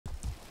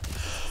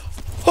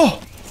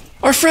Oh,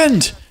 our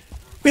friend.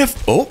 We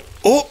have... Oh,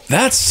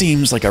 that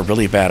seems like a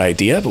really bad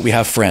idea, but we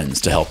have friends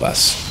to help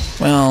us.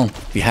 Well,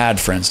 we had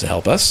friends to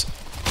help us.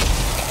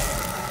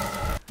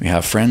 We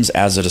have friends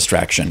as a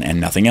distraction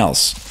and nothing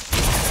else.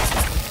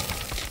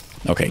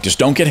 Okay, just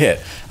don't get hit.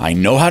 I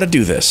know how to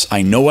do this.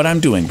 I know what I'm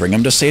doing. Bring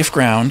them to safe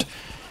ground.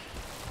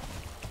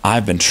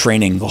 I've been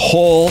training the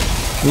whole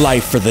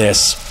life for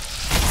this.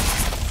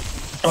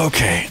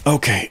 Okay.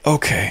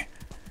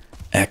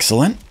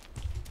 Excellent.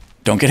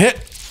 Don't get hit.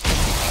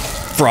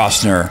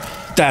 Frostner.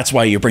 That's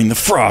why you bring the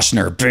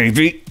Frostner,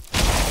 baby.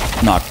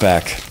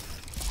 Knockback.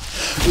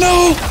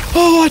 No!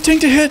 Oh, I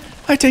tanked a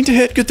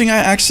hit. Good thing I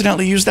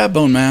accidentally used that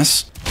bone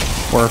mass.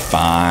 We're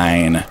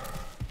fine.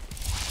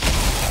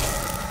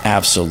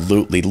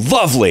 Absolutely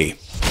lovely.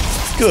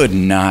 Good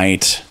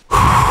night.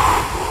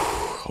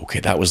 Okay,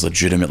 that was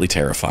legitimately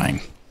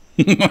terrifying.